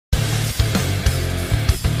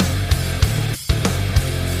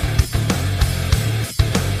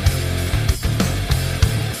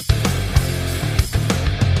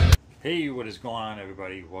what is going on,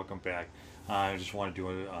 everybody? Welcome back. I just want to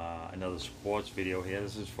do another sports video here.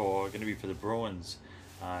 This is going to be for the Bruins.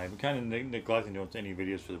 I've been kind of neglecting doing any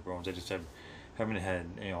videos for the Bruins. I just haven't had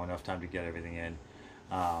enough time to get everything in.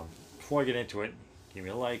 Before I get into it, give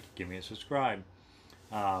me a like, give me a subscribe.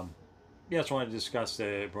 Yeah, so I want to discuss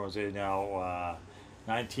the Bruins. They're now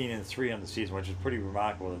 19-3 on the season, which is pretty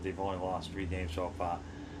remarkable that they've only lost 3 games so far.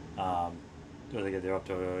 They're up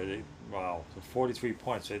to 43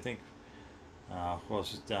 points. I think. I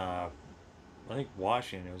think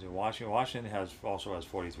Washington. Washington also has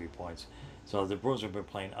 43 points. So the Bruins have been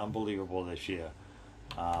playing unbelievable this year.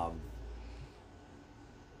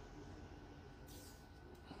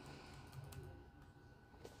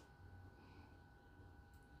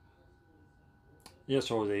 Yeah,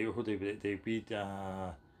 so they beat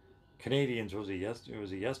Canadians. Was it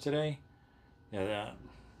yesterday? Yeah.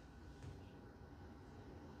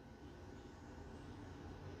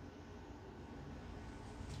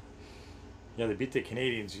 Yeah, they beat the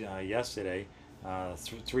Canadians yesterday,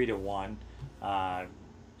 3-1.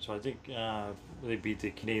 So I think they beat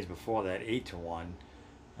the Canadians before that, 8-1.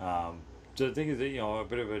 So I think it's a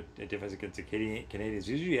bit of a difference against the Canadians.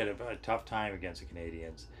 Usually had a tough time against the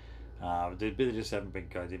Canadians. They just haven't been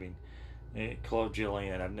good. I mean, Claude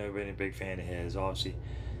Julien, I've never been a big fan of his. Obviously,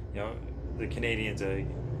 the Canadians are.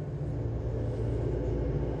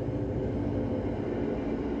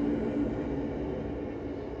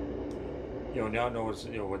 Now knows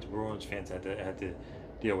what the Bruins fans had to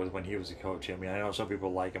deal with when he was a coach. I mean, I know some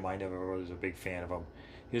people like him. I never was a big fan of him.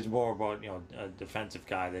 He was more about a defensive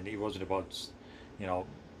guy than he wasn't about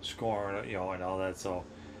scoring and all that. So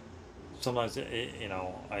sometimes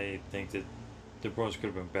I think that the Bruins could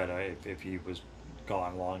have been better if he was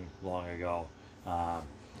gone long ago.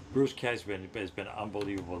 Bruce Kess has been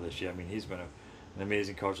unbelievable this year. I mean, he's been an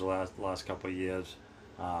amazing coach the last couple of years.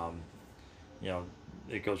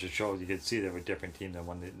 It goes to show you could see they were a different team than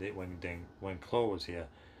when Claude was here.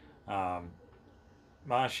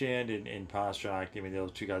 Marchand and Pastrnak, I mean,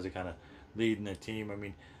 those two guys are kind of leading the team. I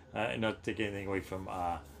mean, not taking anything away from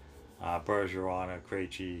Bergeron or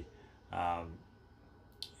Krejci,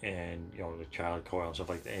 and the Charlie Coyle and stuff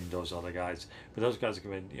like that, and those other guys. But those guys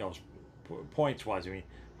have been, points wise. I mean,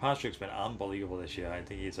 Pastrnak's been unbelievable this year. I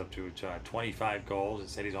think he's up to 25 goals. It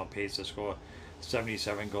said he's on pace to score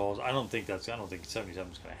 77 goals. I don't think 77 is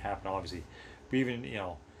going to happen, obviously. But even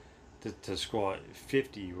to score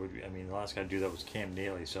 50 would be, I mean, the last guy to do that was Cam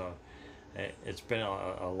Neely. So it's been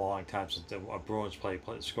a long time since a Bruins player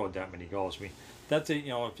scored that many goals. I mean, that's it.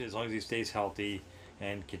 As long as he stays healthy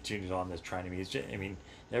and continues on this trend. I mean,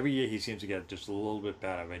 every year he seems to get just a little bit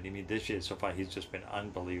better. I mean, this year so far he's just been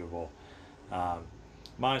unbelievable.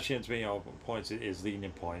 Marchand's been, points is leading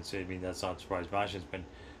in points. I mean, that's not surprising. Marchand's been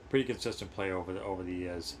pretty consistent player over the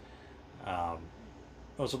years.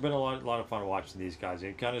 Also been a lot of fun watching these guys.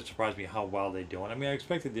 It kind of surprised me how well they're doing. I mean, I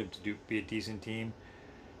expected them to be a decent team,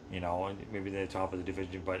 and maybe they're top of the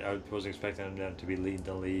division, but I wasn't expecting them to be leading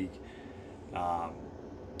the league,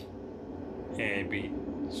 and be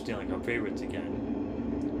Stanley Cup favorites again.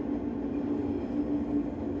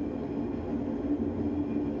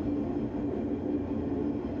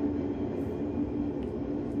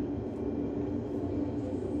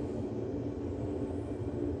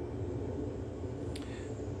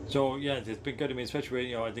 So yeah, it's been good to me,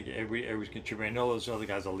 especially I think everybody's contributing. I know those other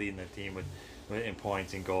guys are leading the team with in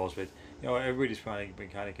points and goals, but everybody's been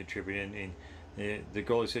kind of contributing. And the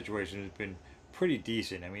goalie situation has been pretty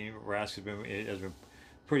decent. I mean, Rask has been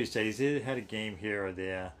pretty steady. He's had a game here or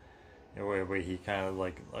there where he kind of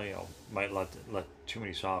might let too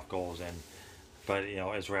many soft goals in, but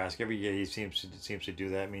as Rask every year he seems to do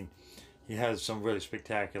that. I mean, he has some really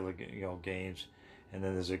spectacular games, and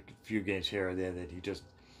then there's a few games here or there that he just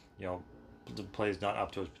the play's not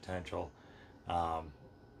up to his potential. So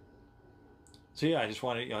yeah, I just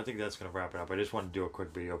want to, I think that's going to wrap it up. I just want to do a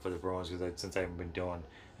quick video for the Bruins because since I haven't been doing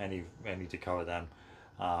any to cover them.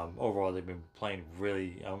 Overall, they've been playing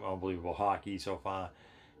really unbelievable hockey so far.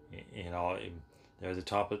 They're the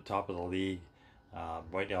top of the league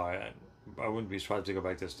right now. I wouldn't be surprised to go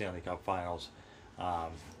back to the Stanley Cup Finals,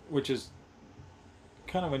 which is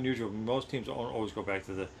kind of unusual. Most teams don't always go back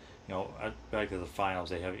to the finals.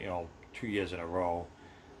 They have 2 years in a row,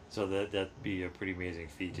 so that'd be a pretty amazing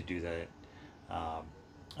feat to do that. I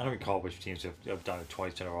don't recall which teams have done it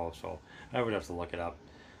twice in a row, so I would have to look it up.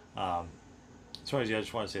 So anyways, I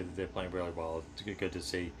just want to say that they're playing really well. It's good to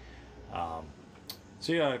see.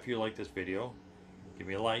 So yeah, if you like this video, give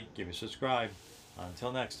me a like, give me a subscribe.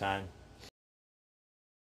 Until next time.